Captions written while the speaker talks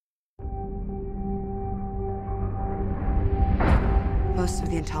Most of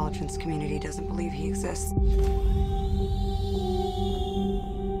the intelligence community doesn't believe he exists. The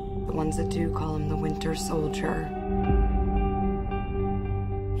ones that do call him the Winter Soldier.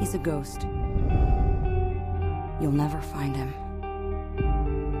 He's a ghost. You'll never find him.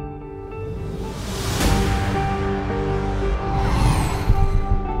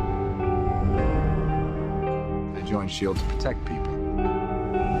 I joined S.H.I.E.L.D. to protect people.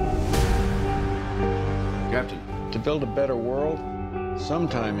 Captain, to build a better world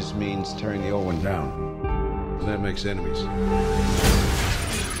sometimes means tearing the old one down. And that makes enemies.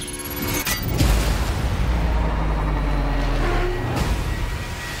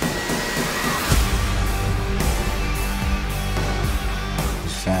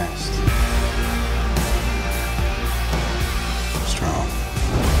 Fast. Strong.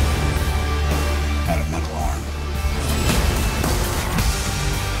 Had a mental arm.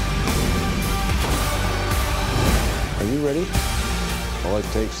 Are you ready? All it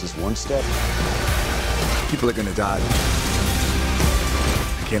takes is one step. People are gonna die.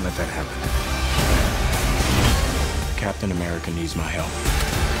 I can't let that happen. Captain America needs my help.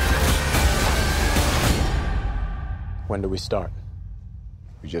 When do we start?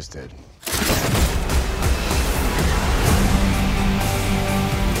 We just did.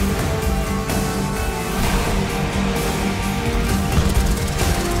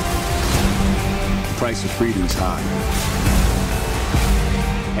 The price of freedom is high.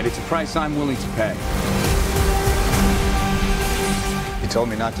 And it's a price I'm willing to pay. You told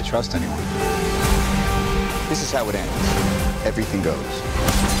me not to trust anyone. This is how it ends. Everything goes.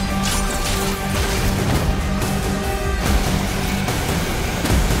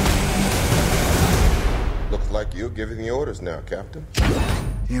 Looks like you're giving the orders now, Captain.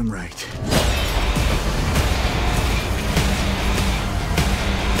 Damn right.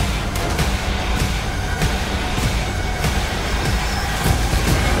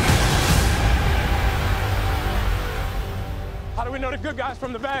 How do we know the good guys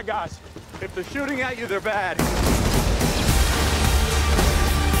from the bad guys? If they're shooting at you, they're bad.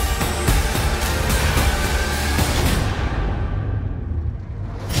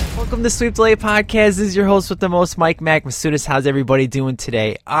 Welcome to Sweep Delay Podcast. This is your host with the most, Mike Macmasudis. How's everybody doing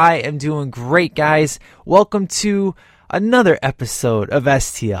today? I am doing great, guys. Welcome to another episode of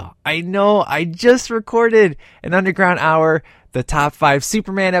STL. I know I just recorded an Underground Hour, the top 5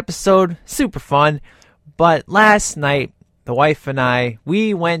 Superman episode. Super fun. But last night, the wife and I,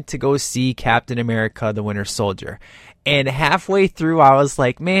 we went to go see Captain America, the Winter Soldier. And halfway through, I was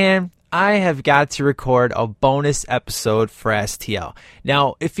like, man, I have got to record a bonus episode for STL.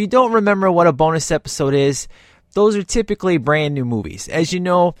 Now, if you don't remember what a bonus episode is, those are typically brand new movies. As you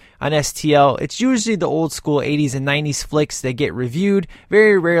know, on STL, it's usually the old school 80s and 90s flicks that get reviewed.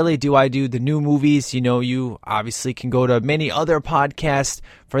 Very rarely do I do the new movies. You know, you obviously can go to many other podcasts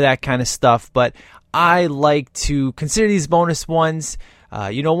for that kind of stuff, but I like to consider these bonus ones,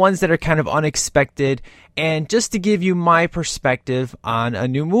 ones that are kind of unexpected, and just to give you my perspective on a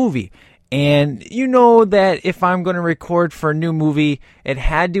new movie. And you know that if I'm going to record for a new movie, it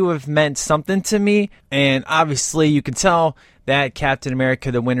had to have meant something to me. And obviously you can tell that Captain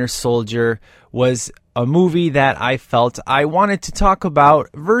America, the Winter Soldier was a movie that I felt I wanted to talk about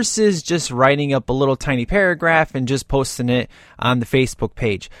versus just writing up a little tiny paragraph and just posting it on the Facebook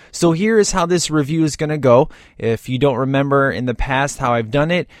page. So here is how this review is going to go. If you don't remember in the past how I've done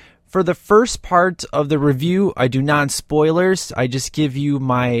it, for the first part of the review, I do non-spoilers. I just give you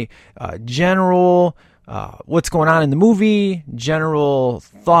my general what's going on in the movie, general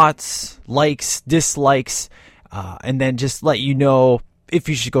thoughts, likes, dislikes, and then just let you know if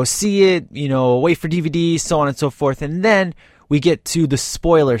you should go see it, wait for DVD, so on and so forth. And then we get to the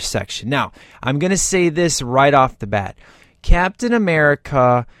spoiler section. Now, I'm going to say this right off the bat. Captain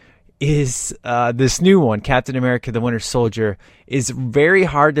America is this new one, Captain America, the Winter Soldier, is very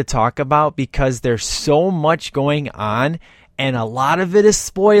hard to talk about because there's so much going on and a lot of it is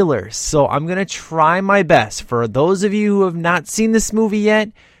spoilers. So I'm going to try my best. For those of you who have not seen this movie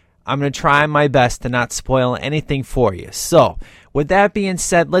yet, I'm going to try my best to not spoil anything for you. So with that being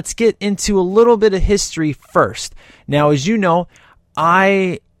said, let's get into a little bit of history first. Now, as you know,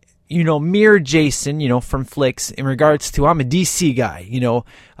 I mirror Jason, from flicks in regards to I'm a DC guy.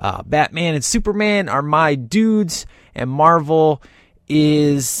 Batman and Superman are my dudes, and Marvel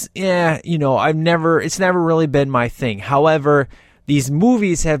is, it's never really been my thing. However, these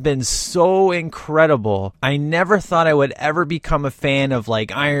movies have been so incredible. I never thought I would ever become a fan of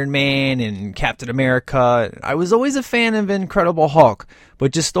like Iron Man and Captain America. I was always a fan of Incredible Hulk,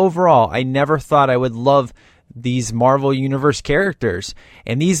 but just overall, I never thought I would love these Marvel Universe characters.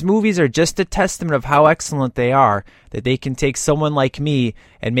 And these movies are just a testament of how excellent they are, that they can take someone like me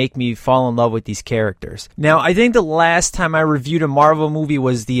and make me fall in love with these characters. Now, I think the last time I reviewed a Marvel movie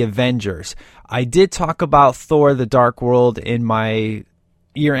was The Avengers. I did talk about Thor: The Dark World in my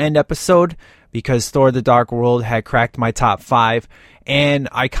year-end episode because Thor: The Dark World had cracked my top 5. And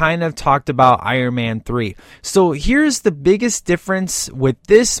I kind of talked about Iron Man 3. So here's the biggest difference with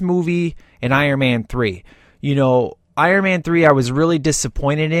this movie and Iron Man 3. You know, Iron Man 3 I was really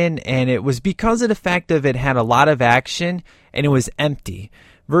disappointed in, and it was because of the fact that it had a lot of action and it was empty.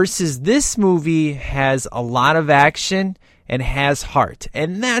 Versus this movie has a lot of action and has heart.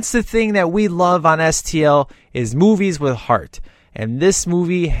 And that's the thing that we love on STL is movies with heart. And this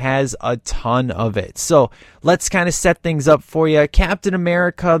movie has a ton of it. So let's kind of set things up for you. Captain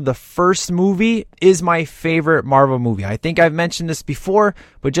America, the first movie, is my favorite Marvel movie. I think I've mentioned this before,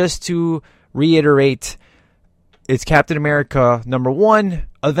 but just to reiterate, it's Captain America number 1,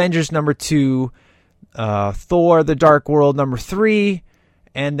 Avengers number 2, Thor: The Dark World number 3,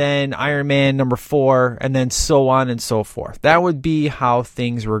 and then Iron Man number 4, and then so on and so forth. That would be how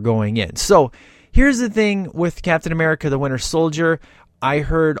things were going in. So here's the thing with Captain America: The Winter Soldier. I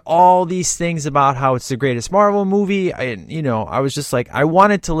heard all these things about how it's the greatest Marvel movie. I was just like, I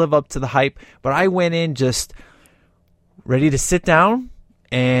wanted to live up to the hype, but I went in just ready to sit down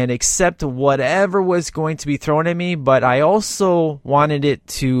and accept whatever was going to be thrown at me. But I also wanted it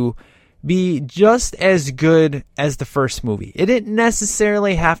to be just as good as the first movie. It didn't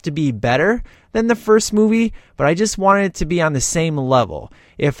necessarily have to be better than the first movie, but I just wanted it to be on the same level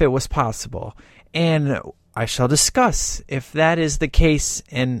if it was possible. And I shall discuss if that is the case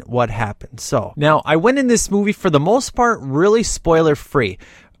and what happened. So now I went in this movie for the most part really spoiler free.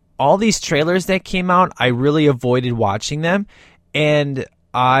 All these trailers that came out, I really avoided watching them. And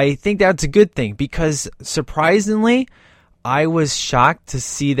I think that's a good thing because surprisingly, I was shocked to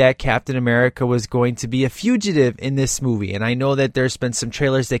see that Captain America was going to be a fugitive in this movie. And I know that there's been some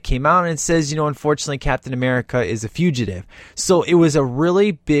trailers that came out and it says, unfortunately Captain America is a fugitive. So it was a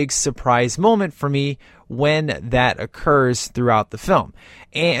really big surprise moment for me when that occurs throughout the film.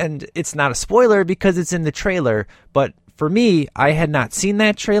 And it's not a spoiler because it's in the trailer, but for me, I had not seen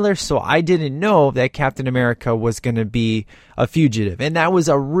that trailer, so I didn't know that Captain America was going to be a fugitive. And that was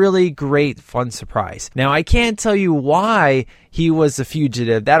a really great, fun surprise. Now, I can't tell you why he was a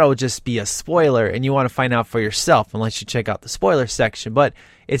fugitive. That'll just be a spoiler, and you want to find out for yourself unless you check out the spoiler section. But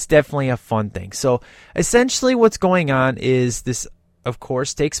it's definitely a fun thing. So, essentially what's going on is this, of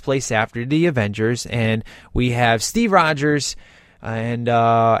course, takes place after the Avengers, and we have Steve Rogers and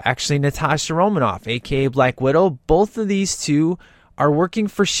actually Natasha Romanoff, aka Black Widow. Both of these two are working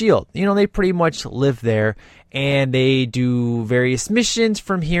for S.H.I.E.L.D. They pretty much live there, and they do various missions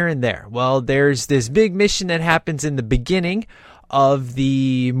from here and there. Well, there's this big mission that happens in the beginning of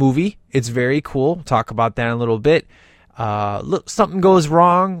the movie. It's very cool. We'll talk about that in a little bit. Look, something goes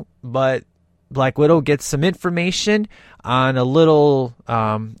wrong, but Black Widow gets some information on a little,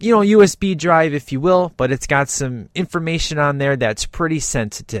 USB drive, if you will, but it's got some information on there that's pretty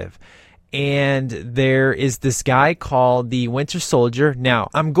sensitive. And there is this guy called the Winter Soldier. Now,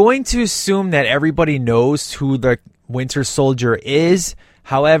 I'm going to assume that everybody knows who the Winter Soldier is.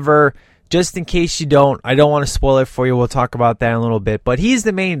 However, just in case you don't, I don't want to spoil it for you. We'll talk about that in a little bit. But he's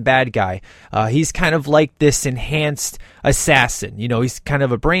the main bad guy. He's kind of like this enhanced assassin. He's kind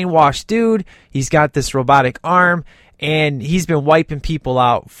of a brainwashed dude. He's got this robotic arm, and he's been wiping people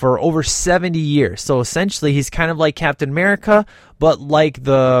out for over 70 years. So essentially, he's kind of like Captain America, but like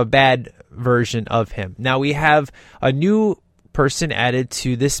the bad version of him. Now, we have a new person added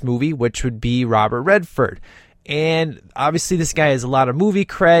to this movie, which would be Robert Redford. And obviously this guy has a lot of movie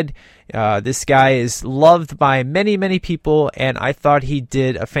cred. This guy is loved by many, many people, and I thought he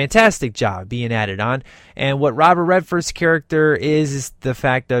did a fantastic job being added on. And what Robert Redford's character is the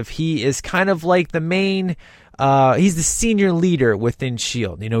fact of he is kind of like the main, he's the senior leader within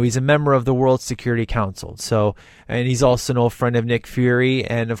S.H.I.E.L.D. He's a member of the World Security Council. So, and he's also an old friend of Nick Fury.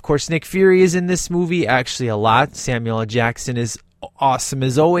 And of course, Nick Fury is in this movie actually a lot. Samuel L. Jackson is awesome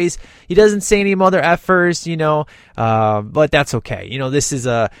as always. He doesn't say any mother effers, but that's okay. This is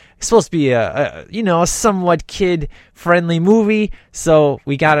supposed to be a somewhat kid friendly movie, so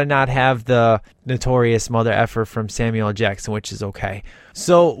we gotta not have the notorious mother effer from Samuel L. Jackson, which is okay.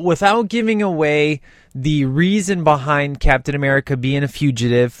 So without giving away the reason behind Captain America being a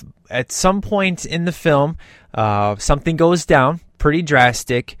fugitive, at some point in the film, something goes down pretty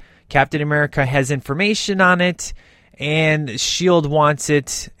drastic. Captain America has information on it, and S.H.I.E.L.D. wants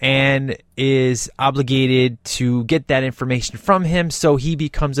it and is obligated to get that information from him, so he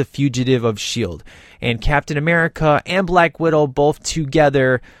becomes a fugitive of S.H.I.E.L.D. And Captain America and Black Widow both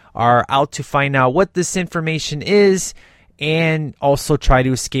together are out to find out what this information is and also try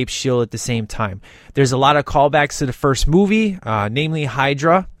to escape S.H.I.E.L.D. at the same time. There's a lot of callbacks to the first movie, namely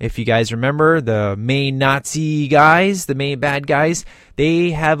Hydra. If you guys remember, the main Nazi guys, the main bad guys, they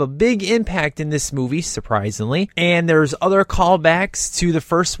have a big impact in this movie, surprisingly. And there's other callbacks to the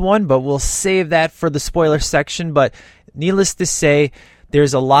first one, but we'll save that for the spoiler section. But needless to say,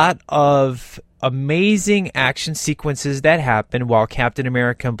 there's a lot of amazing action sequences that happen while Captain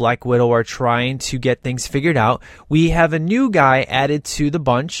America and Black Widow are trying to get things figured out. We have a new guy added to the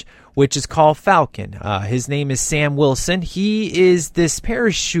bunch, which is called Falcon. His name is Sam Wilson. He is this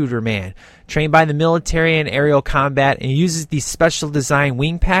parachuter man, trained by the military in aerial combat, and uses the special design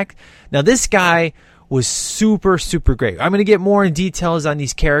wing pack. Now, this guy was super, super great. I'm going to get more in details on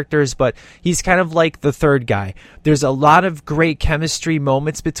these characters, but he's kind of like the third guy. There's a lot of great chemistry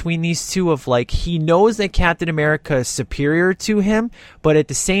moments between these two of like, he knows that Captain America is superior to him, but at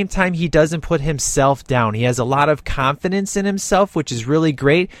the same time, he doesn't put himself down. He has a lot of confidence in himself, which is really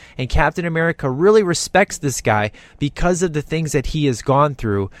great, and Captain America really respects this guy because of the things that he has gone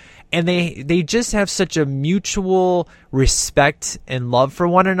through. And they just have such a mutual respect and love for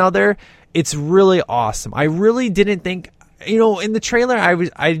one another. It's really awesome. I really didn't think, in the trailer,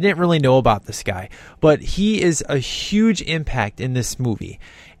 I didn't really know about this guy, but he is a huge impact in this movie.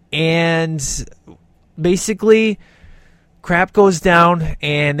 And basically, crap goes down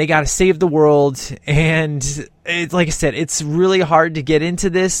and they got to save the world. And like I said, it's really hard to get into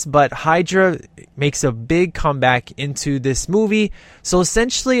this, but Hydra makes a big comeback into this movie. So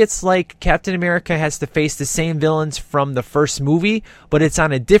essentially, it's like Captain America has to face the same villains from the first movie, but it's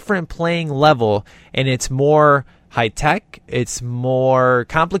on a different playing level, and it's more high-tech, it's more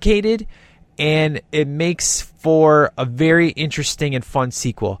complicated, and it makes for a very interesting and fun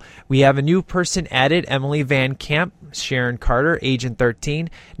sequel. We have a new person added, Emily Van Camp, Sharon Carter, Agent 13.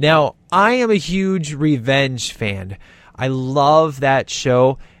 Now, I am a huge Revenge fan. I love that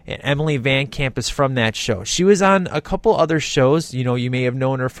show, and Emily Van Camp is from that show. She was on a couple other shows. You may have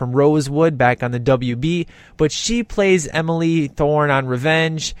known her from Rosewood back on the WB, but she plays Emily Thorne on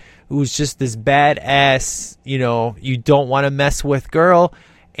Revenge, who's just this badass, you don't want to mess with girl.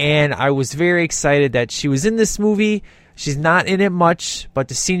 And I was very excited that she was in this movie. She's not in it much, but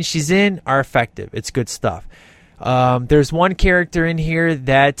the scenes she's in are effective. It's good stuff. There's one character in here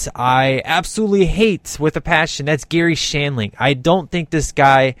that I absolutely hate with a passion. That's Gary Shandling. I don't think this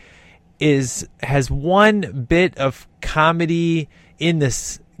guy has one bit of comedy in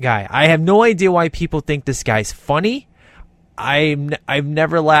this guy. I have no idea why people think this guy's funny. I've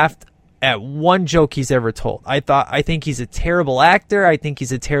never laughed at one joke he's ever told. I think he's a terrible actor. I think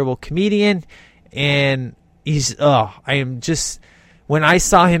he's a terrible comedian, and when I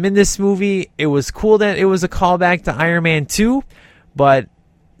saw him in this movie, it was cool that it was a callback to Iron Man 2, but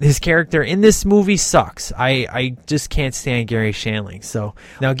his character in this movie sucks. I just can't stand Gary Shandling. So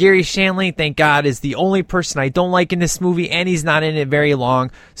now Gary Shandling, thank God, is the only person I don't like in this movie, and he's not in it very long.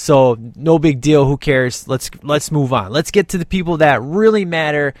 So no big deal. Who cares? Let's move on. Let's get to the people that really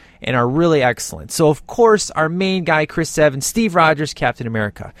matter and are really excellent. So of course, our main guy, Chris Evans, Steve Rogers, Captain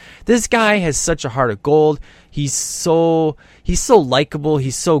America. This guy has such a heart of gold. He's so likable.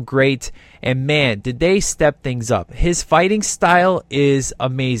 He's so great. And man, did they step things up. His fighting style is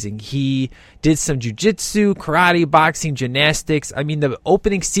amazing. He did some jiu-jitsu, karate, boxing, gymnastics. I mean, the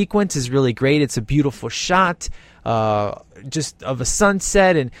opening sequence is really great. It's a beautiful shot just of a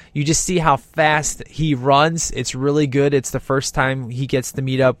sunset, and you just see how fast he runs. It's really good. It's the first time he gets to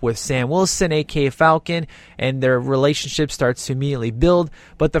meet up with Sam Wilson, aka Falcon, and their relationship starts to immediately build.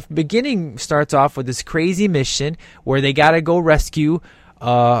 But the beginning starts off with this crazy mission where they got to go rescue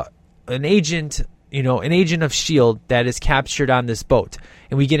an agent of S.H.I.E.L.D. that is captured on this boat.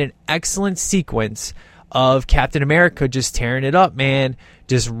 And we get an excellent sequence of Captain America just tearing it up, man.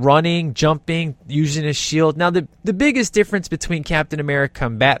 Just running, jumping, using his shield. Now, the biggest difference between Captain America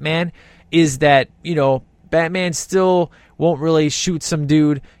and Batman is that, Batman still won't really shoot some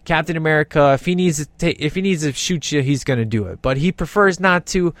dude. Captain America, if he needs to shoot you, he's going to do it. But he prefers not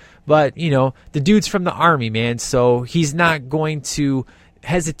to. But, the dude's from the army, man. So he's not going to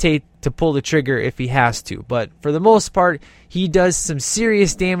hesitate to pull the trigger if he has to. But for the most part, he does some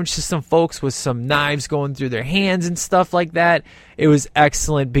serious damage to some folks with some knives going through their hands and stuff like that. It was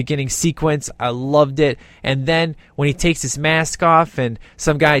excellent beginning sequence. I loved it. And then when he takes his mask off and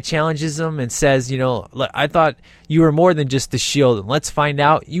some guy challenges him and says, I thought you were more than just the shield, and let's find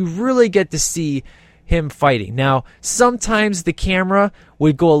out. You really get to see him fighting. Now, sometimes the camera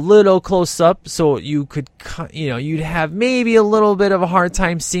would go a little close up, so you could, you'd have maybe a little bit of a hard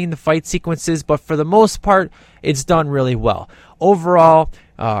time seeing the fight sequences, but for the most part, it's done really well. Overall,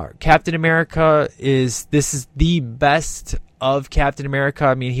 Captain America is the best of Captain America.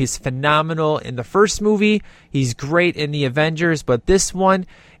 I mean, he's phenomenal in the first movie. He's great in the Avengers, but this one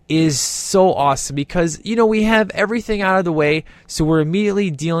is so awesome because, we have everything out of the way, so we're immediately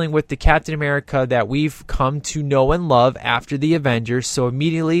dealing with the Captain America that we've come to know and love after the Avengers. So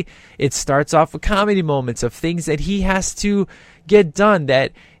immediately it starts off with comedy moments of things that he has to get done,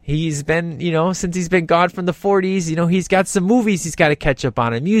 that he's been, since he's been gone from the 40s, he's got some movies he's got to catch up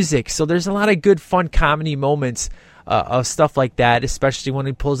on and music. So there's a lot of good, fun comedy moments of stuff like that, especially when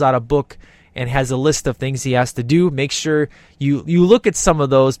he pulls out a book and has a list of things he has to do. Make sure you look at some of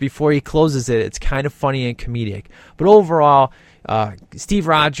those before he closes it. It's kind of funny and comedic. But overall, Steve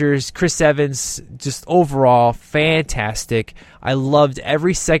Rogers, Chris Evans, just overall fantastic. I loved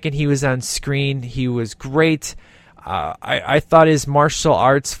every second he was on screen. He was great. I thought his martial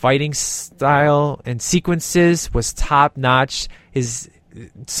arts fighting style and sequences was top notch.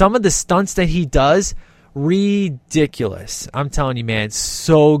 Some of the stunts that he does, ridiculous. I'm telling you, man,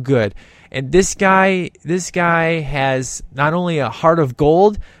 so good. And this guy has not only a heart of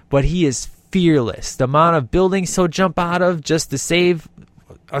gold, but he is fearless. The amount of buildings he'll jump out of just to save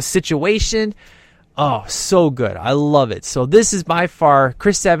a situation, oh, so good. I love it. So this is by far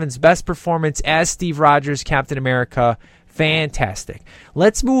Chris Evans' best performance as Steve Rogers, Captain America. Fantastic.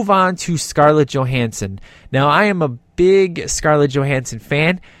 Let's move on to Scarlett Johansson. Now, I am a big Scarlett Johansson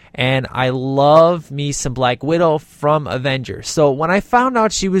fan, and I love me some Black Widow from Avengers. So when I found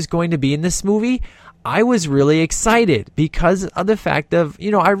out she was going to be in this movie, I was really excited because of the fact of,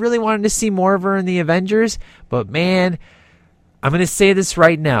 I really wanted to see more of her in the Avengers. But man, I'm going to say this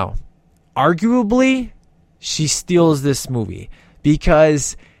right now. Arguably, she steals this movie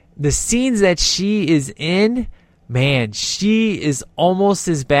because the scenes that she is in, man, she is almost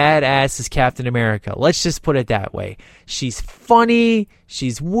as badass as Captain America. Let's just put it that way. She's funny.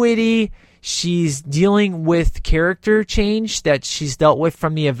 She's witty. She's dealing with character change that she's dealt with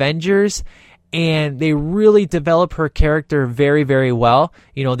from the Avengers. And they really develop her character very, very well.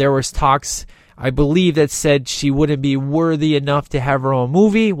 There was talks, I believe, that said she wouldn't be worthy enough to have her own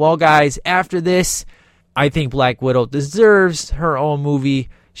movie. Well, guys, after this, I think Black Widow deserves her own movie.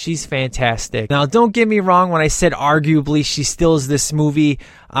 She's fantastic. Now, don't get me wrong when I said arguably she steals this movie.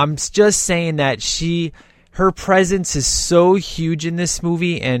 I'm just saying that her presence is so huge in this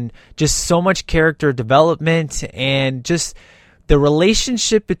movie and just so much character development and just the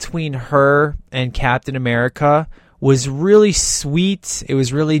relationship between her and Captain America was really sweet. It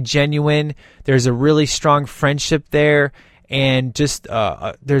was really genuine. There's a really strong friendship there. And just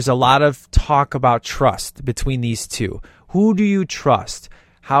there's a lot of talk about trust between these two. Who do you trust?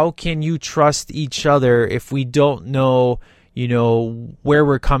 How can you trust each other if we don't know, where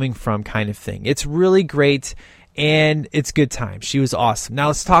we're coming from, kind of thing. It's really great, and it's good time. She was awesome. Now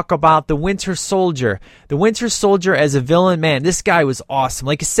let's talk about the Winter Soldier. The Winter Soldier as a villain, man, this guy was awesome.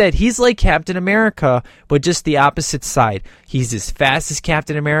 Like I said, he's like Captain America, but just the opposite side. He's as fast as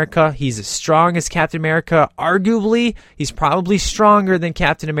Captain America. He's as strong as Captain America. Arguably, he's probably stronger than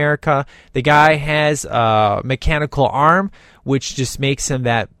Captain America. The guy has a mechanical arm, which just makes him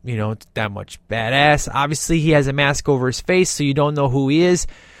that much badass. Obviously, he has a mask over his face, so you don't know who he is.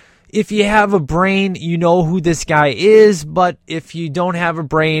 If you have a brain, you know who this guy is, but if you don't have a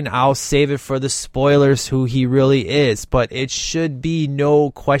brain, I'll save it for the spoilers who he really is. But it should be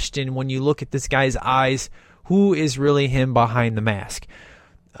no question when you look at this guy's eyes, who is really him behind the mask.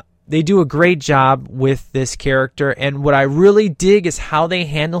 They do a great job with this character, and what I really dig is how they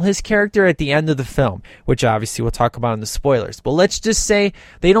handle his character at the end of the film, which obviously we'll talk about in the spoilers. But let's just say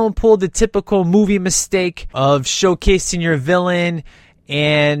they don't pull the typical movie mistake of showcasing your villain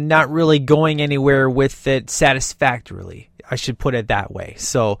and not really going anywhere with it satisfactorily. I should put it that way.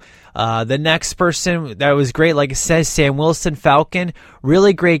 So the next person that was great, like I said, Sam Wilson, Falcon,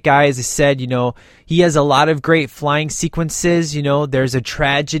 really great guy. As I said, he has a lot of great flying sequences. There's a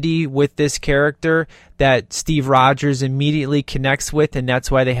tragedy with this character that Steve Rogers immediately connects with, and that's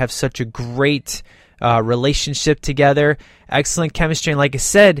why they have such a great relationship together. Excellent chemistry. And like I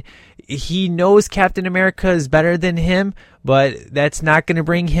said, he knows Captain America is better than him, but that's not going to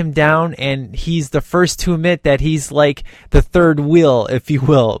bring him down. And he's the first to admit that he's like the third wheel, if you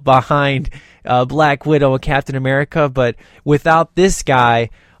will, behind Black Widow and Captain America. But without this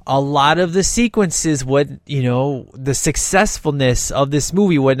guy, a lot of the sequences would, the successfulness of this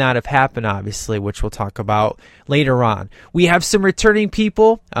movie would not have happened, obviously, which we'll talk about later on. We have some returning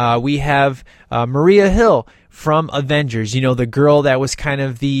people. We have Maria Hill from Avengers, the girl that was kind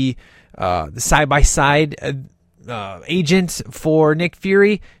of the side-by-side agent for Nick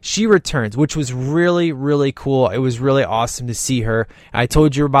Fury. She returns, which was really, really cool. It was really awesome to see her. I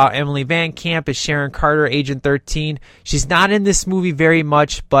told you about Emily Van Camp as Sharon Carter, Agent 13. She's not in this movie very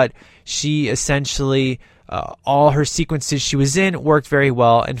much, but she essentially, all her sequences she was in worked very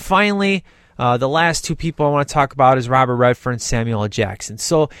well. And finally, the last two people I want to talk about is Robert Redford and Samuel L. Jackson.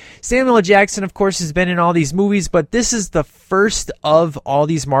 So Samuel L. Jackson, of course, has been in all these movies, but this is the first of all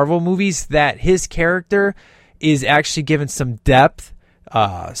these Marvel movies that his character is actually given some depth,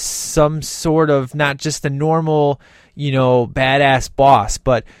 some sort of not just a normal, badass boss,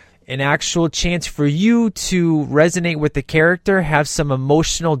 but an actual chance for you to resonate with the character, have some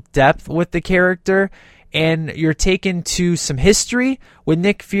emotional depth with the character, and you're taken to some history with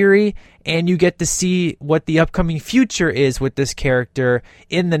Nick Fury, and you get to see what the upcoming future is with this character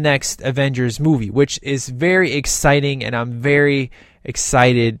in the next Avengers movie, which is very exciting, and I'm very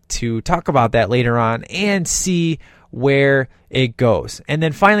excited to talk about that later on and see where it goes. And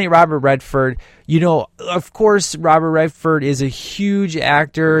then finally, Robert Redford. Of course, Robert Redford is a huge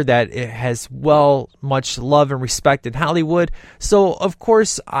actor that has much love and respect in Hollywood. So, of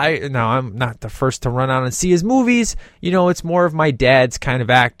course, I'm not the first to run out and see his movies. It's more of my dad's kind of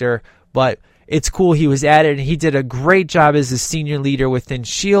actor, but it's cool he was at it, and he did a great job as a senior leader within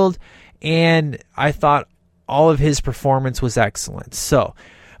S.H.I.E.L.D., and I thought all of his performance was excellent. So,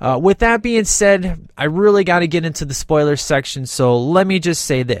 with that being said, I really got to get into the spoilers section, so let me just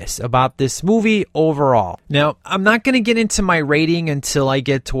say this about this movie overall. Now, I'm not going to get into my rating until I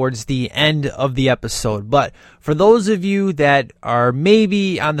get towards the end of the episode, but for those of you that are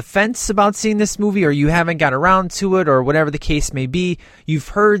maybe on the fence about seeing this movie, or you haven't got around to it, or whatever the case may be, you've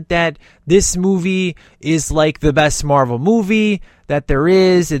heard that this movie is like the best Marvel movie that there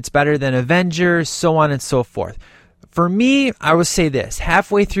is, it's better than Avengers, so on and so forth. For me, I would say this.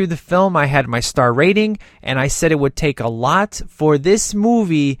 Halfway through the film, I had my star rating, and I said it would take a lot for this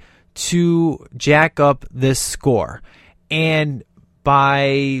movie to jack up this score. And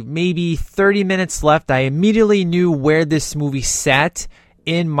by maybe 30 minutes left, I immediately knew where this movie sat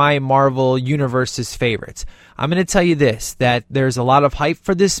in my Marvel Universe's favorites. I'm going to tell you this, that there's a lot of hype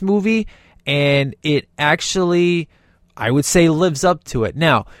for this movie, and it actually, I would say, lives up to it.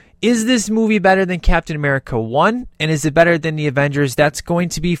 Now, is this movie better than Captain America 1? And is it better than the Avengers? That's going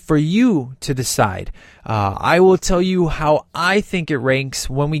to be for you to decide. I will tell you how I think it ranks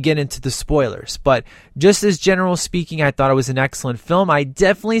when we get into the spoilers. But just as general speaking, I thought it was an excellent film. I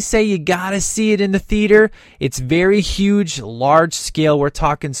definitely say you gotta see it in the theater. It's very huge, large scale. We're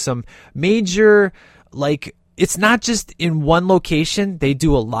talking some major, it's not just in one location. They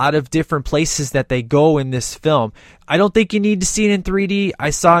do a lot of different places that they go in this film. I don't think you need to see it in 3D. I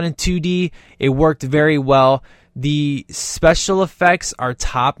saw it in 2D. It worked very well. The special effects are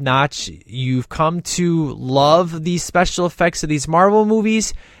top notch. You've come to love the special effects of these Marvel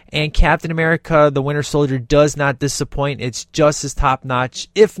movies, and Captain America, the Winter Soldier, does not disappoint. It's just as top notch,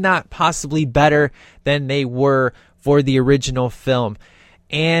 if not possibly better than they were for the original film.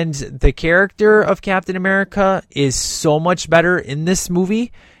 And the character of Captain America is so much better in this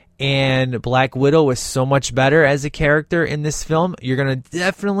movie, and Black Widow is so much better as a character in this film. You're going to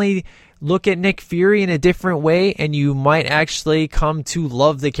definitely look at Nick Fury in a different way, and you might actually come to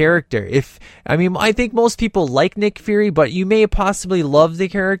love the character. I think most people like Nick Fury, but you may possibly love the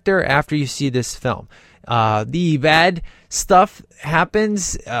character after you see this film. The bad stuff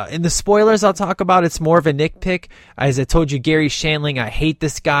happens in the spoilers I'll talk about. It's more of a nitpick. As I told you, Gary Shandling, I hate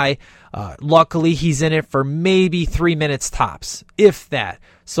this guy. Luckily, he's in it for maybe 3 minutes tops, if that.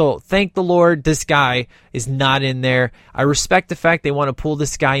 So thank the Lord this guy is not in there. I respect the fact they want to pull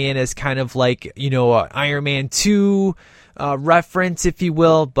this guy in as kind of like, Iron Man 2 reference, if you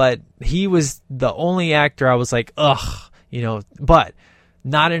will. But he was the only actor I was like, but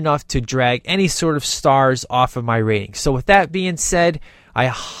not enough to drag any sort of stars off of my rating. So with that being said, I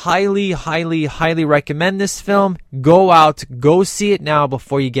highly, highly, highly recommend this film. Go out, go see it now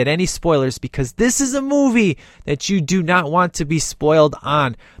before you get any spoilers, because this is a movie that you do not want to be spoiled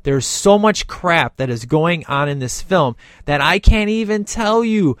on. There's so much crap that is going on in this film that I can't even tell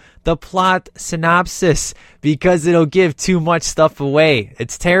you the plot synopsis because it'll give too much stuff away.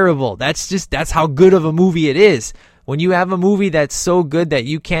 It's terrible. That's how good of a movie it is. When you have a movie that's so good that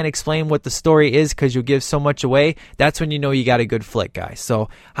you can't explain what the story is because you'll give so much away, that's when you know you got a good flick, guys. So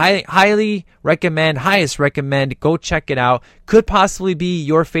highly recommend, highest recommend, go check it out. Could possibly be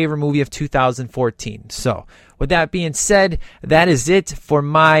your favorite movie of 2014. So with that being said, that is it for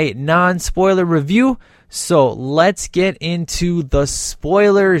my non-spoiler review. So let's get into the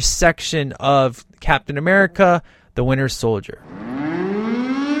spoilers section of Captain America, the Winter Soldier.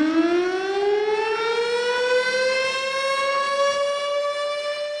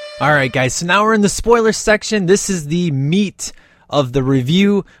 All right, guys, so now we're in the spoiler section. This is the meat of the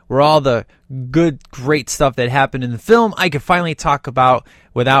review, where all the good, great stuff that happened in the film I could finally talk about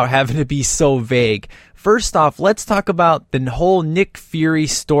without having to be so vague. First off, let's talk about the whole Nick Fury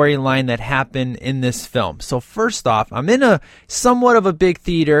storyline that happened in this film. So first off, I'm in a somewhat of a big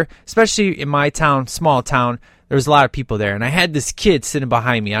theater, especially in my town, small town. There was a lot of people there, and I had this kid sitting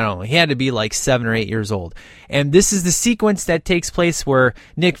behind me. I don't know, he had to be like 7 or 8 years old. And this is the sequence that takes place where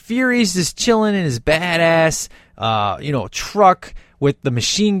Nick Fury's just chilling in his badass, truck with the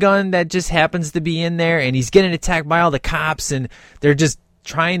machine gun that just happens to be in there, and he's getting attacked by all the cops, and they're just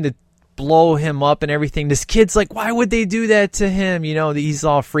trying to blow him up and everything. This kid's like, why would they do that to him? He's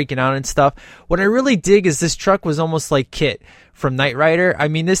all freaking out and stuff. What I really dig is this truck was almost like Kit from Knight Rider. I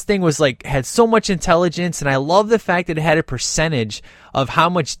mean, this thing was had so much intelligence, and I love the fact that it had a percentage of how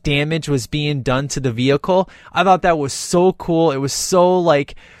much damage was being done to the vehicle. I thought that was so cool. It was so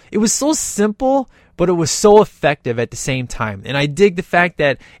simple, but it was so effective at the same time. And I dig the fact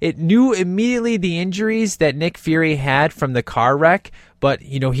that it knew immediately the injuries that Nick Fury had from the car wreck, but,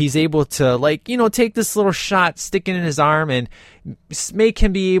 he's able to, take this little shot, stick it in his arm, and make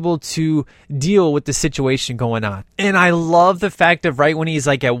him be able to deal with the situation going on. And I love the fact of right when he's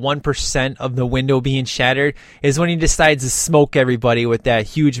at 1% of the window being shattered is when he decides to smoke everybody with that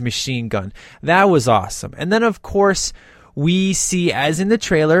huge machine gun. That was awesome. And then, of course, we see, as in the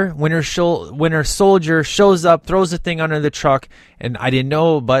trailer, Winter Soldier shows up, throws the thing under the truck, and I didn't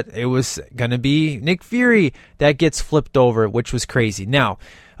know, but it was going to be Nick Fury that gets flipped over, which was crazy. Now,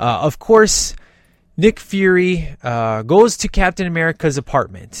 of course, Nick Fury goes to Captain America's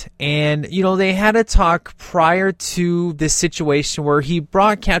apartment, and, they had a talk prior to this situation where he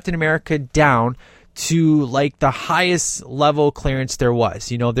brought Captain America down to the highest level clearance there was.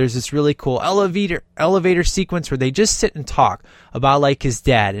 There's this really cool elevator sequence where they just sit and talk about his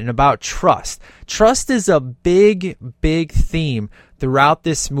dad and about trust. Trust is a big theme throughout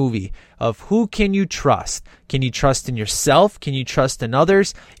this movie of who can you trust? Can you trust in yourself? Can you trust in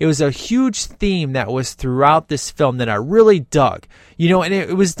others? It was a huge theme that was throughout this film that I really dug. And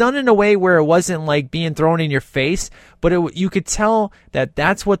it was done in a way where it wasn't being thrown in your face, but you could tell that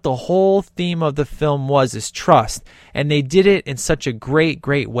that's what the whole theme of the film was, is trust. And they did it in such a great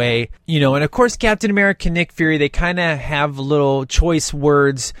way. And of course, Captain America and Nick Fury, they kind of have little choice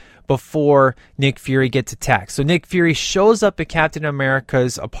words before Nick Fury gets attacked. So Nick Fury shows up at Captain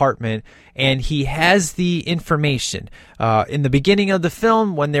America's apartment, and he has the information. In the beginning of the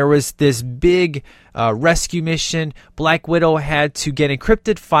film, when there was this big rescue mission, Black Widow had to get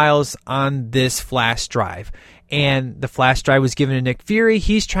encrypted files on this flash drive. And the flash drive was given to Nick Fury.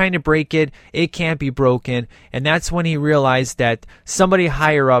 He's trying to break it. It can't be broken. And that's when he realized that somebody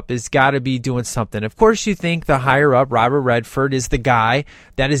higher up has got to be doing something. Of course, you think the higher up, Robert Redford, is the guy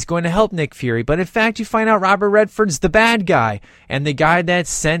that is going to help Nick Fury. But in fact, you find out Robert Redford's the bad guy. And the guy that's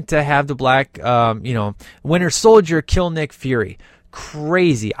sent to have the Black, Winter Soldier kill Nick Fury.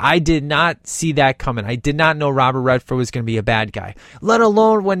 Crazy. I did not see that coming. I did not know Robert Redford was going to be a bad guy. Let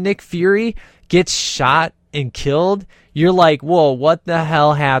alone when Nick Fury gets shot and killed, you're like, whoa, what the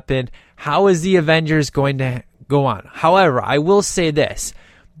hell happened? How is the Avengers going to go on? However, I will say this.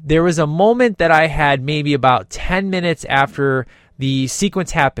 There was a moment that I had maybe about 10 minutes after the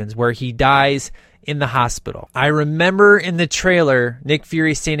sequence happens where he dies in the hospital. I remember in the trailer, Nick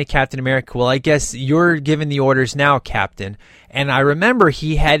Fury saying to Captain America, well, I guess you're giving the orders now, Captain. And I remember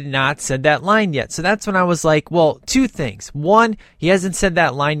he had not said that line yet. So that's when I was like, well, two things. One, he hasn't said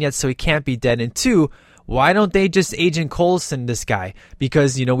that line yet, so he can't be dead. And two, why don't they just Agent Coulson this guy?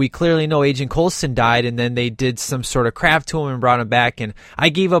 Because, we clearly know Agent Coulson died, and then they did some sort of crap to him and brought him back. And I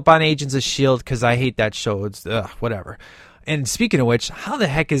gave up on Agents of S.H.I.E.L.D. because I hate that show. It's whatever. And speaking of which, how the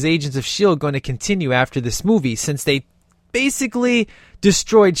heck is Agents of S.H.I.E.L.D. going to continue after this movie, since they basically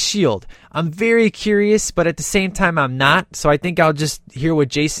destroyed S.H.I.E.L.D.? I'm very curious, but at the same time, I'm not. So I think I'll just hear what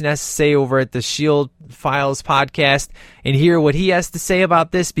Jason has to say over at the S.H.I.E.L.D. Files podcast and hear what he has to say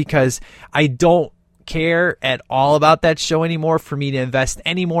about this, because I don't care at all about that show anymore for me to invest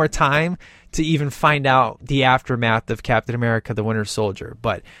any more time to even find out the aftermath of Captain America, the Winter Soldier.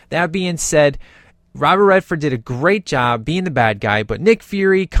 But that being said, Robert Redford did a great job being the bad guy, but Nick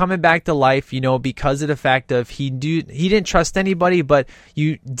Fury coming back to life, because of the fact of he didn't trust anybody, but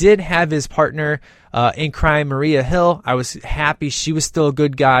you did have his partner in crime, Maria Hill. I was happy she was still a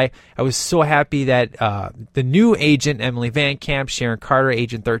good guy. I was so happy that the new agent, Emily Van Camp, Sharon Carter,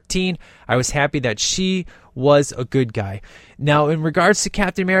 Agent 13, I was happy that she was a good guy. Now, in regards to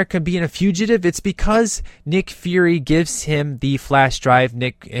Captain America being a fugitive, it's because Nick Fury gives him the flash drive.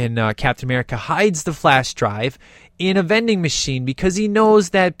 Captain America hides the flash drive in a vending machine because he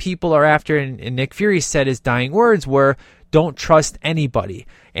knows that people are after, and Nick Fury said his dying words were, "Don't trust anybody."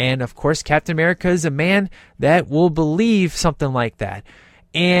 And of course, Captain America is a man that will believe something like that.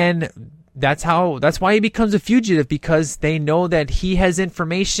 And that's why he becomes a fugitive, because they know that he has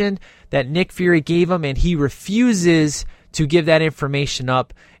information that Nick Fury gave him, and he refuses to give that information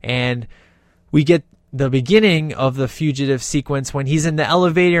up. And we get the beginning of the fugitive sequence when he's in the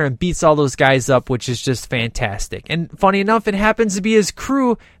elevator and beats all those guys up, which is just fantastic. And funny enough, it happens to be his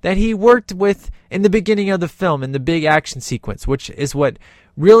crew that he worked with in the beginning of the film, in the big action sequence, which is what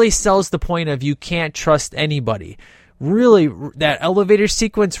really sells the point of you can't trust anybody. Really, that elevator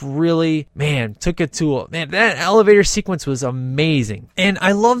sequence really, took it to that elevator sequence was amazing. And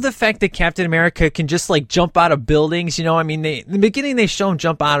I love the fact that Captain America can just jump out of buildings. In the beginning they show him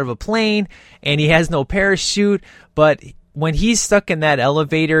jump out of a plane and he has no parachute, but when he's stuck in that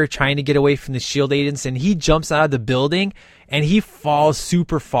elevator trying to get away from the SHIELD agents and he jumps out of the building and he falls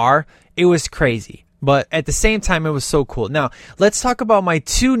super far, it was crazy. But at the same time, it was so cool. Now, let's talk about my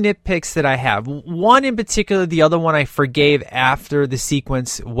two nitpicks that I have. One in particular, the other one I forgave after the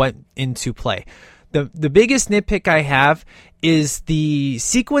sequence went into play. The biggest nitpick I have is the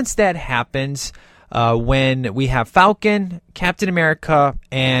sequence that happens when we have Falcon, Captain America,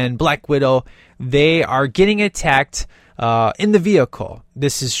 and Black Widow. They are getting attacked in the vehicle.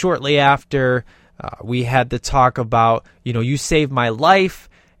 This is shortly after we had the talk about, you saved my life.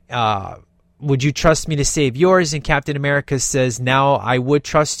 Would you trust me to save yours? And Captain America says, now I would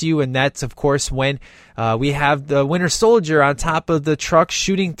trust you. And that's, of course, when we have the Winter Soldier on top of the truck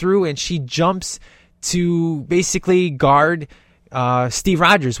shooting through, and she jumps to basically guard Steve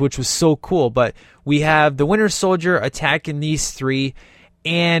Rogers, which was so cool. But we have the Winter Soldier attacking these three,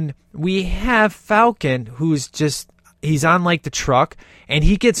 and we have Falcon, he's on the truck, and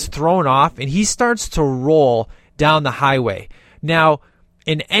he gets thrown off, and he starts to roll down the highway. Now,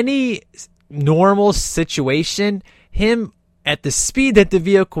 in any normal situation, him at the speed that the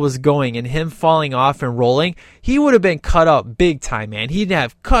vehicle was going and him falling off and rolling, he would have been cut up big time, man. He'd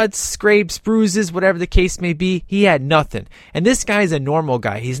have cuts, scrapes, bruises, whatever the case may be. He had nothing. And this guy's a normal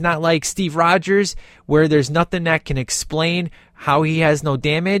guy. He's not like Steve Rogers, where there's nothing that can explain how he has no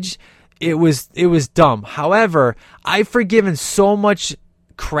damage. It was dumb. However, I've forgiven so much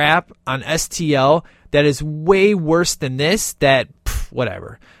crap on STL that is way worse than this that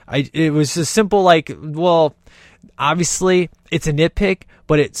whatever. It was a simple obviously it's a nitpick,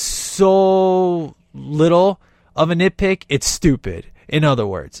 but it's so little of a nitpick, it's stupid, in other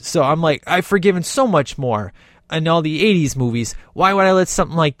words. So I'm I've forgiven so much more in all the 80s movies. Why would I let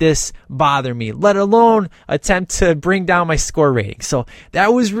something like this bother me, let alone attempt to bring down my score rating? So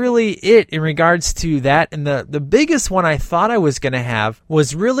that was really it in regards to that. And the biggest one I thought I was going to have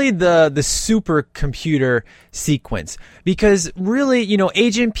was really the supercomputer sequence. Because really,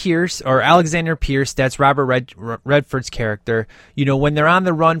 Agent Pierce, or Alexander Pierce, that's Robert Redford's character, when they're on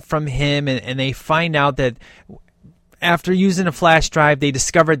the run from him and they find out that after using a flash drive, they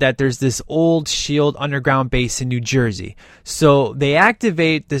discovered that there's this old SHIELD underground base in New Jersey. So they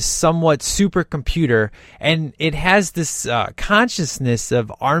activate this somewhat supercomputer, and it has this consciousness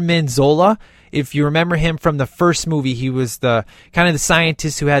of Armin Zola. If you remember him from the first movie, he was the kind of the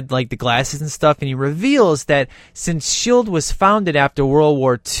scientist who had the glasses and stuff, and he reveals that since SHIELD was founded after World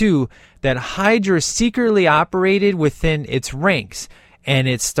War II, that Hydra secretly operated within its ranks, and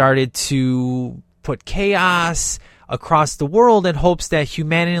it started to put chaos across the world in hopes that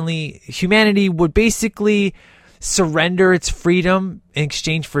humanity would basically surrender its freedom in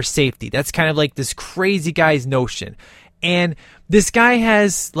exchange for safety. That's kind of this crazy guy's notion. And this guy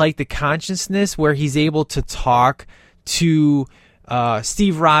has the consciousness where he's able to talk to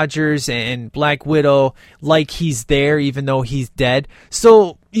Steve Rogers and Black Widow like he's there even though he's dead.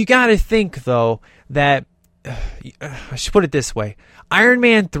 So you got to think, though, that I should put it this way. Iron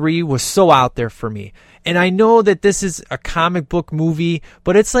Man 3 was so out there for me. And I know that this is a comic book movie,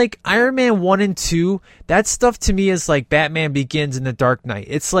 but it's Iron Man 1 and 2, that stuff to me is Batman Begins and The Dark Knight.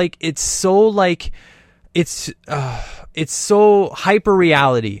 It's so hyper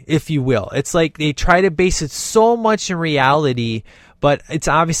reality, if you will. It's they try to base it so much in reality, but it's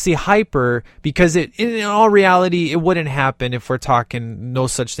obviously hyper because in all reality, it wouldn't happen if we're talking no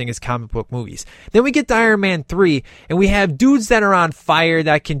such thing as comic book movies. Then we get to Iron Man 3, and we have dudes that are on fire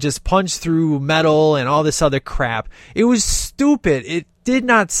that can just punch through metal and all this other crap. It was stupid. It did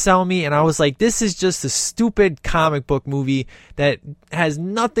not sell me, and I was like, this is just a stupid comic book movie that has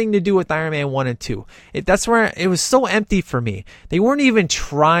nothing to do with Iron Man 1 and 2. That's where it was so empty for me. They weren't even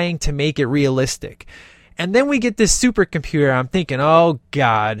trying to make it realistic. And then we get this supercomputer. I'm thinking, oh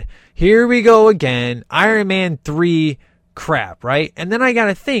God, here we go again. Iron Man 3 crap, right? And then I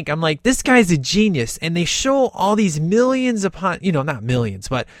gotta think, I'm like, this guy's a genius. And they show all these millions upon, not millions,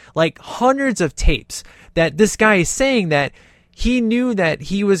 but like hundreds of tapes that this guy is saying that he knew that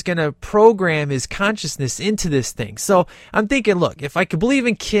he was going to program his consciousness into this thing. So I'm thinking, look, if I could believe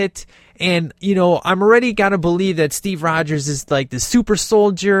in Kit and, I'm already got to believe that Steve Rogers is like the super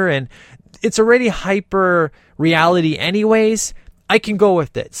soldier and it's already hyper reality anyways, I can go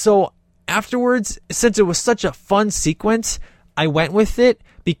with it. So afterwards, since it was such a fun sequence, I went with it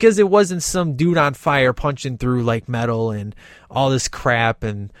because it wasn't some dude on fire punching through like metal and all this crap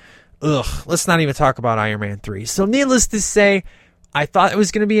and let's not even talk about Iron Man 3. So needless to say, I thought it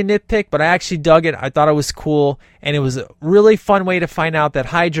was going to be a nitpick, but I actually dug it. I thought it was cool, and it was a really fun way to find out that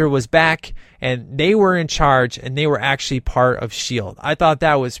Hydra was back, and they were in charge, and they were actually part of S.H.I.E.L.D. I thought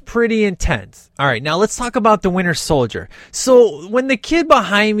that was pretty intense. All right, now let's talk about the Winter Soldier. So when the kid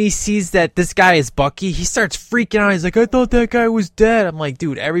behind me sees that this guy is Bucky, he starts freaking out. He's like, I thought that guy was dead. I'm like,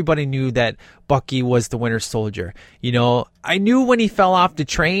 dude, everybody knew that Bucky was the Winter Soldier. I knew when he fell off the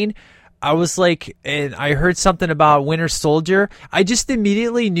train. I was like, and I heard something about Winter Soldier. I just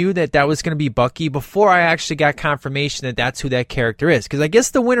immediately knew that was going to be Bucky before I actually got confirmation that that's who that character is. Because I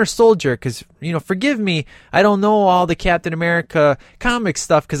guess the Winter Soldier, because, forgive me, I don't know all the Captain America comic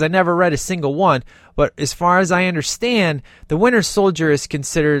stuff because I never read a single one. But as far as I understand, the Winter Soldier is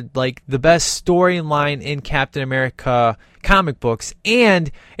considered like the best storyline in Captain America comic books, and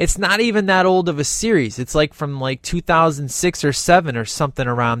it's not even that old of a series. It's like from like 2006 or 7 or something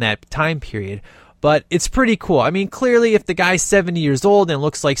around that time period. But it's pretty cool. I mean, clearly if the guy's 70 years old and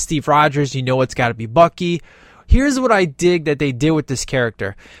looks like Steve Rogers, it's got to be Bucky. Here's what I dig that they did with this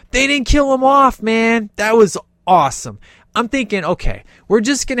character. They didn't kill him off, man. That was awesome. I'm thinking, okay, we're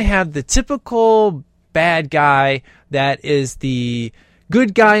just going to have the typical bad guy that is the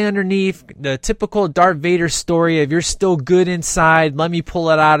good guy underneath, the typical Darth Vader story of you're still good inside, let me pull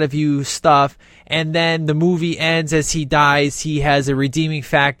it out of you stuff, and then the movie ends as he dies, he has a redeeming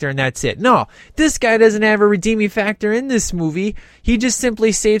factor, and that's it. No, this guy doesn't have a redeeming factor in this movie. He just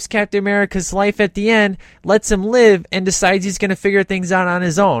simply saves Captain America's life at the end, lets him live, and decides he's going to figure things out on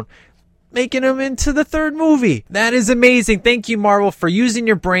his own, making him into the third movie. That is amazing. Thank you, Marvel, for using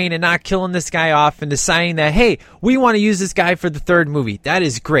your brain and not killing this guy off and deciding that, hey, we want to use this guy for the third movie. That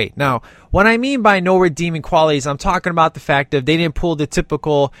is great. Now, what I mean by no redeeming qualities, I'm talking about the fact that they didn't pull the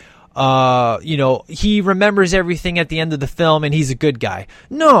typical, he remembers everything at the end of the film and he's a good guy.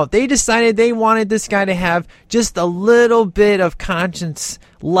 No, they decided they wanted this guy to have just a little bit of conscience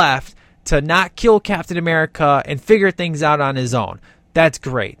left to not kill Captain America and figure things out on his own. That's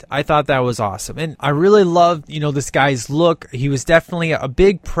great. I thought that was awesome. And I really loved, this guy's look. He was definitely a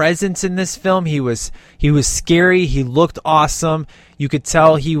big presence in this film. He was scary. He looked awesome. You could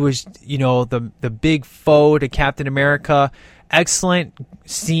tell he was, the big foe to Captain America. Excellent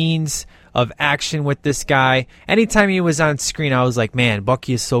scenes of action with this guy. Anytime he was on screen, I was like, man,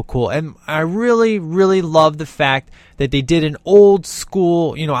 Bucky is so cool. And I really, really love the fact that they did an old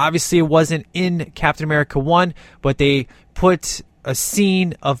school, obviously it wasn't in Captain America 1, but they put a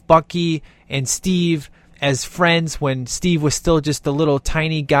scene of Bucky and Steve as friends when Steve was still just a little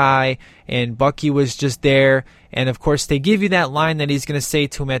tiny guy and Bucky was just there. And of course they give you that line that he's going to say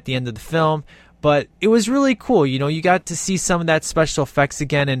to him at the end of the film. But it was really cool. You got to see some of that special effects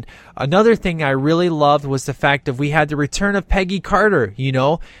again. And another thing I really loved was the fact that we had the return of Peggy Carter,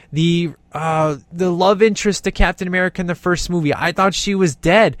 the love interest to Captain America in the first movie. I thought she was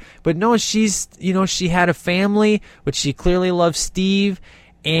dead, but no, she's, she had a family, but she clearly loved Steve,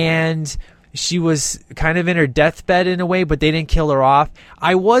 and she was kind of in her deathbed in a way, but they didn't kill her off.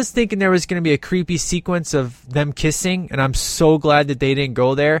 I was thinking there was going to be a creepy sequence of them kissing, and I'm so glad that they didn't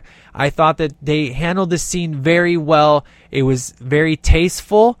go there. I thought that they handled the scene very well. It was very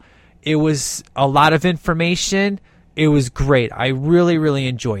tasteful. It was a lot of information. It was great. I really, really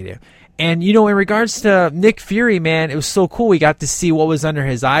enjoyed it. And, in regards to Nick Fury, man, it was so cool. We got to see what was under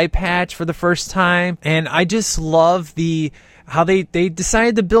his eye patch for the first time. And I just love how they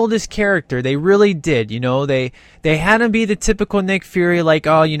decided to build his character. They really did. They had him be the typical Nick Fury, like,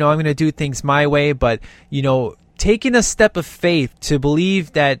 oh, I'm going to do things my way. But, taking a step of faith to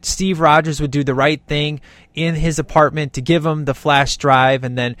believe that Steve Rogers would do the right thing in his apartment to give him the flash drive,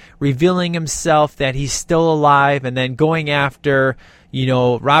 and then revealing himself that he's still alive, and then going after,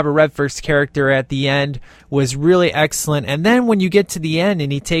 Robert Redford's character at the end was really excellent. And then when you get to the end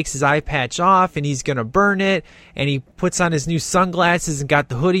and he takes his eye patch off and he's going to burn it, and he puts on his new sunglasses and got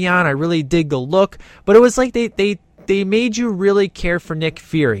the hoodie on, I really dig the look. But it was like they made you really care for Nick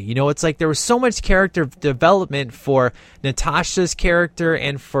Fury. It's like there was so much character development for Natasha's character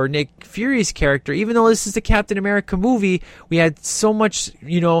and for Nick Fury's character. Even though this is the Captain America movie, we had so much,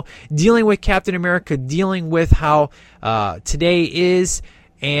 dealing with Captain America, dealing with how today is,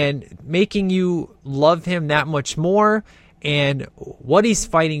 and making you love him that much more, and what he's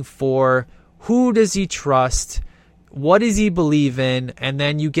fighting for, who does he trust, what does he believe in. And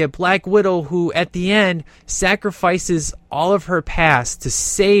then you get Black Widow, who at the end sacrifices all of her past to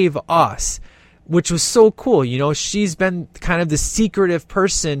save us, which was so cool. She's been kind of the secretive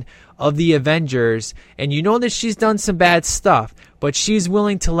person of the Avengers, and that she's done some bad stuff, but she's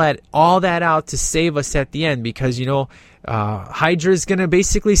willing to let all that out to save us at the end, because Hydra is going to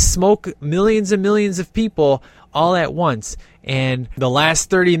basically smoke millions and millions of people all at once. And the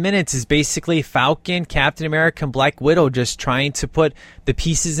last 30 minutes is basically Falcon, Captain America, and Black Widow just trying to put the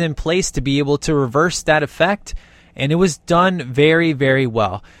pieces in place to be able to reverse that effect. And it was done very, very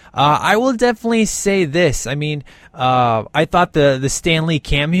well. I will definitely say this. I mean, I thought the Stan Lee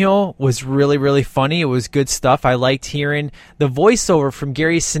cameo was really, really funny. It was good stuff. I liked hearing the voiceover from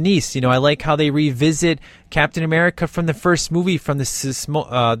Gary Sinise. I like how they revisit Captain America from the first movie from the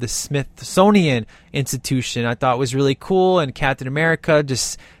Smithsonian Institution. I thought it was really cool. And Captain America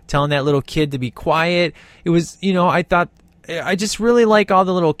just telling that little kid to be quiet. It was, I just really like all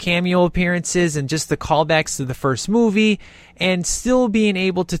the little cameo appearances and just the callbacks to the first movie, and still being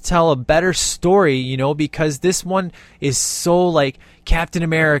able to tell a better story, because this one is so like Captain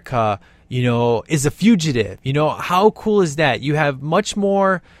America, is a fugitive. How cool is that? You have much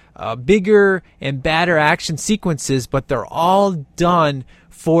more bigger and badder action sequences, but they're all done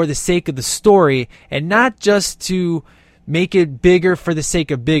for the sake of the story and not just to make it bigger for the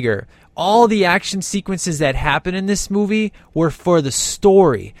sake of bigger. All the action sequences that happen in this movie were for the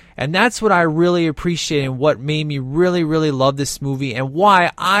story. And that's what I really appreciate and what made me really, really love this movie, and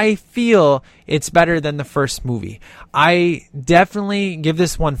why I feel it's better than the first movie. I definitely give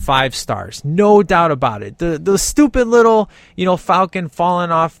this one 5 stars. No doubt about it. The stupid little, Falcon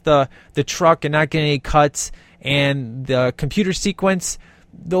falling off the truck and not getting any cuts, and the computer sequence,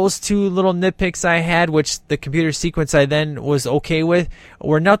 those 2 little nitpicks I had, which the computer sequence I then was okay with,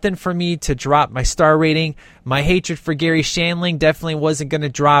 were nothing for me to drop my star rating. My hatred for Gary Shandling definitely wasn't going to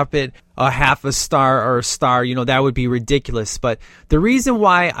drop it a half a star or a star. That would be ridiculous. But the reason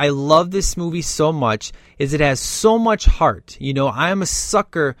why I love this movie so much is it has so much heart. I'm a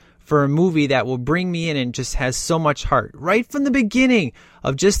sucker for a movie that will bring me in and just has so much heart. Right from the beginning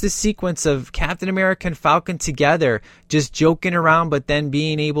of just the sequence of Captain America and Falcon together, just joking around, but then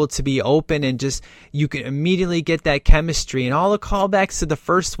being able to be open, and just you can immediately get that chemistry and all the callbacks to the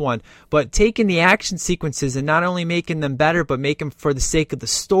first one, but taking the action sequences and not only making them better, but making them for the sake of the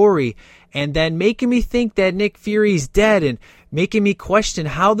story, and then making me think that Nick Fury's dead, and making me question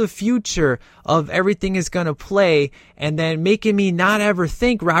how the future of everything is going to play, and then making me not ever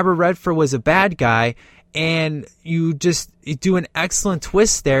think Robert Redford was a bad guy. And you do an excellent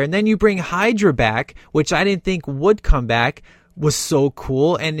twist there. And then you bring Hydra back, which I didn't think would come back, was so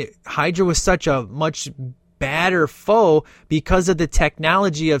cool. And Hydra was such a much badder foe because of the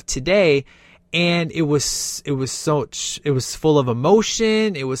technology of today. And it was full of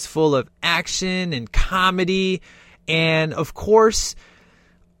emotion. It was full of action and comedy. And of course,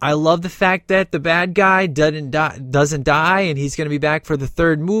 I love the fact that the bad guy doesn't die, and he's going to be back for the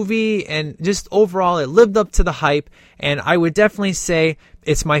 3rd movie. And just overall, it lived up to the hype. And I would definitely say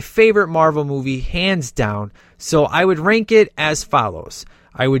it's my favorite Marvel movie, hands down. So I would rank it as follows.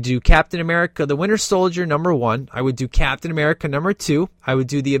 I would do Captain America, the Winter Soldier, number 1. I would do Captain America, number 2. I would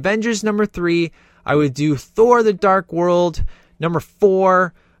do The Avengers, number 3. I would do Thor, The Dark World, number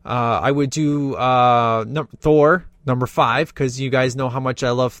 4. I would do Thor, number 5, because you guys know how much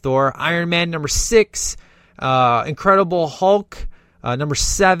I love Thor. Iron Man, number 6. Incredible Hulk, number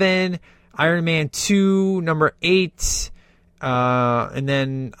 7. Iron Man 2, number 8. And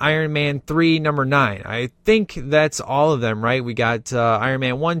then Iron Man 3, number 9. I think that's all of them, right? We got Iron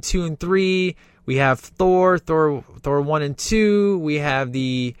Man 1, 2, and 3. We have Thor 1 and 2. We have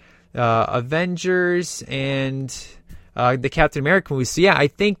the Avengers and the Captain America movie. So yeah, I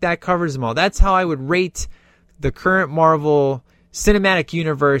think that covers them all. That's how I would rate the current Marvel Cinematic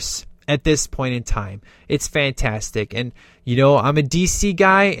Universe at this point in time. It's fantastic. And, I'm a DC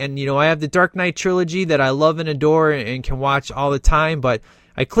guy, and, I have the Dark Knight trilogy that I love and adore and can watch all the time, but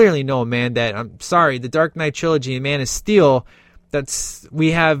I clearly know, man, that I'm sorry, the Dark Knight trilogy and Man of Steel,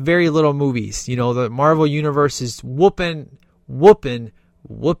 we have very little movies. The Marvel Universe is whooping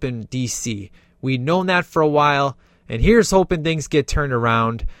DC. We've known that for a while, and here's hoping things get turned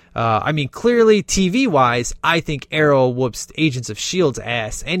around. Clearly, TV-wise, I think Arrow whoops Agents of S.H.I.E.L.'s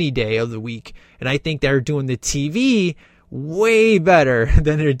ass any day of the week, and I think they're doing the TV way better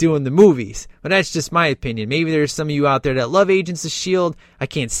than they're doing the movies. But that's just my opinion. Maybe there's some of you out there that love Agents of S.H.I.E.L.D. I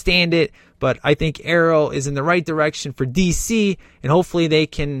can't stand it, but I think Arrow is in the right direction for DC, and hopefully they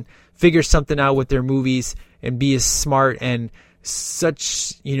can figure something out with their movies and be as smart and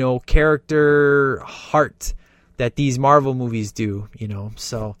such, character heart that these Marvel movies do,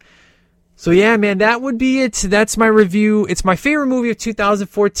 So yeah, man, that would be it. That's my review. It's my favorite movie of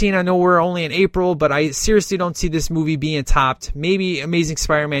 2014. I know we're only in April, but I seriously don't see this movie being topped. Maybe Amazing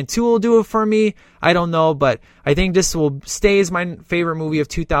Spider-Man 2 will do it for me. I don't know, but I think this will stay as my favorite movie of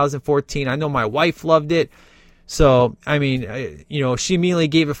 2014. I know my wife loved it. So, she immediately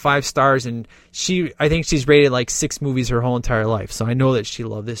gave it 5 stars, and I think she's rated like 6 movies her whole entire life. So I know that she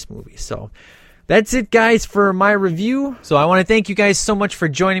loved this movie. So that's it, guys, for my review. So I want to thank you guys so much for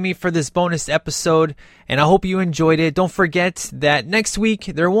joining me for this bonus episode, and I hope you enjoyed it. Don't forget that next week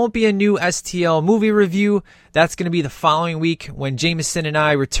there won't be a new STL movie review. That's going to be the following week when Jameson and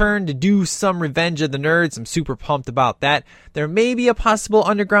I return to do some Revenge of the Nerds. I'm super pumped about that. There may be a possible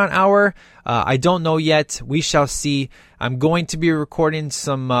Underground Hour. I don't know yet. We shall see. I'm going to be recording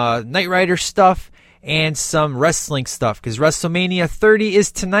some Knight Rider stuff and some wrestling stuff, because WrestleMania 30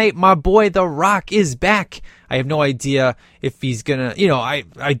 is tonight. My boy The Rock is back. I have no idea if he's gonna,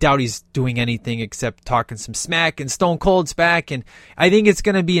 I doubt he's doing anything except talking some smack, and Stone Cold's back, and I think it's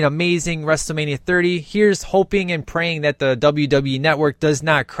gonna be an amazing WrestleMania 30. Here's hoping and praying that the WWE Network does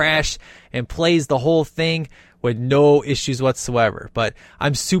not crash and plays the whole thing with no issues whatsoever. But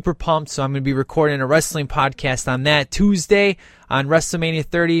I'm super pumped, so I'm going to be recording a wrestling podcast on that Tuesday on WrestleMania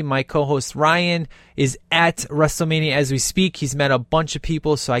 30. My co-host Ryan is at WrestleMania as we speak. He's met a bunch of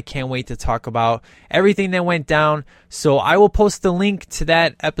people, so I can't wait to talk about everything that went down. So I will post the link to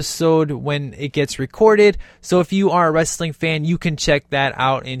that episode when it gets recorded. So if you are a wrestling fan, you can check that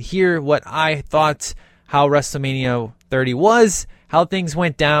out and hear what I thought, how WrestleMania 30 was, how things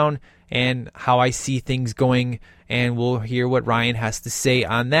went down, and how I see things going, and we'll hear what Ryan has to say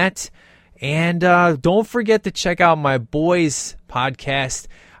on that. And don't forget to check out my boys' podcast.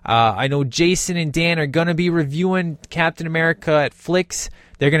 I know Jason and Dan are going to be reviewing Captain America at Flicks.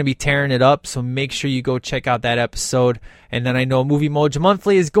 They're going to be tearing it up, so make sure you go check out that episode. And then I know Movie Mojo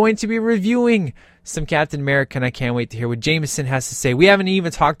Monthly is going to be reviewing some Captain America, and I can't wait to hear what Jameson has to say. We haven't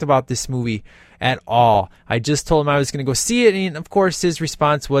even talked about this movie at all. I just told him I was going to go see it, and of course his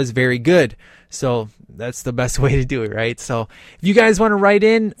response was very good. So that's the best way to do it, right? So if you guys want to write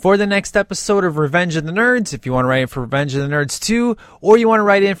in for the next episode of Revenge of the Nerds, if you want to write in for Revenge of the Nerds 2, or you want to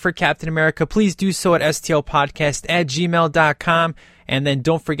write in for Captain America, please do so at stlpodcast@gmail.com. And then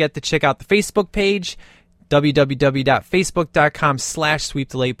don't forget to check out the Facebook page,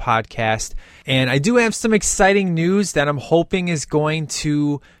 www.facebook.com/sweepthelatepodcast. And I do have some exciting news that I'm hoping is going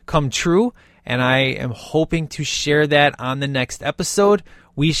to come true, and I am hoping to share that on the next episode.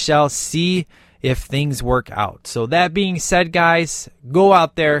 We shall see if things work out. So that being said, guys, go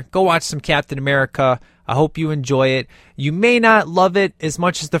out there, go watch some Captain America. I hope you enjoy it. You may not love it as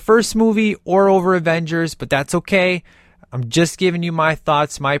much as the first movie or over Avengers, but that's okay. I'm just giving you my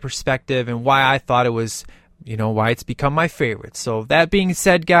thoughts, my perspective, and why I thought it was, why it's become my favorite. So that being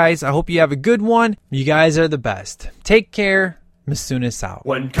said, guys, I hope you have a good one. You guys are the best. Take care. Masunis out.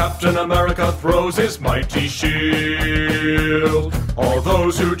 When Captain America throws his mighty shield, all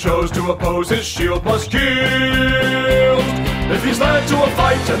those who chose to oppose his shield must yield. If he's led to a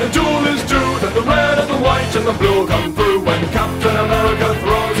fight and a duel is due, then the red and the white and the blue come through. When Captain America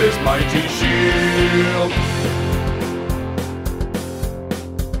throws his mighty shield.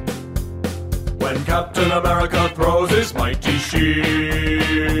 When Captain America throws his mighty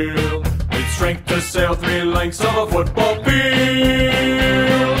shield, with strength to sail 3 lengths of a football field.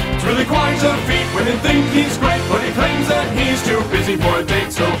 It's really quite a feat, women think he's great, but he claims that he's too busy for a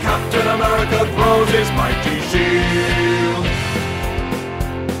date. So Captain America throws his mighty shield.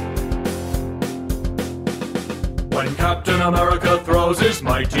 When Captain America throws his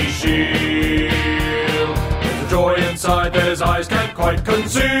mighty shield, the joy inside that his eyes can't quite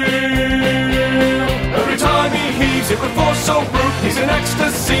conceal. Every time he heaves it with force so brute, he's in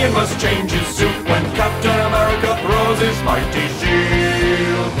ecstasy and must change his suit. When Captain America throws his mighty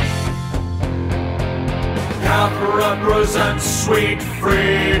shield. cap represents sweet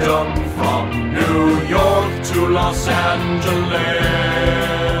freedom from New York to Los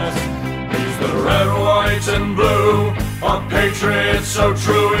Angeles. He's the red, white, and blue, a patriot so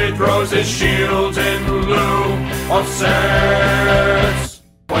true he throws his shield in lieu of San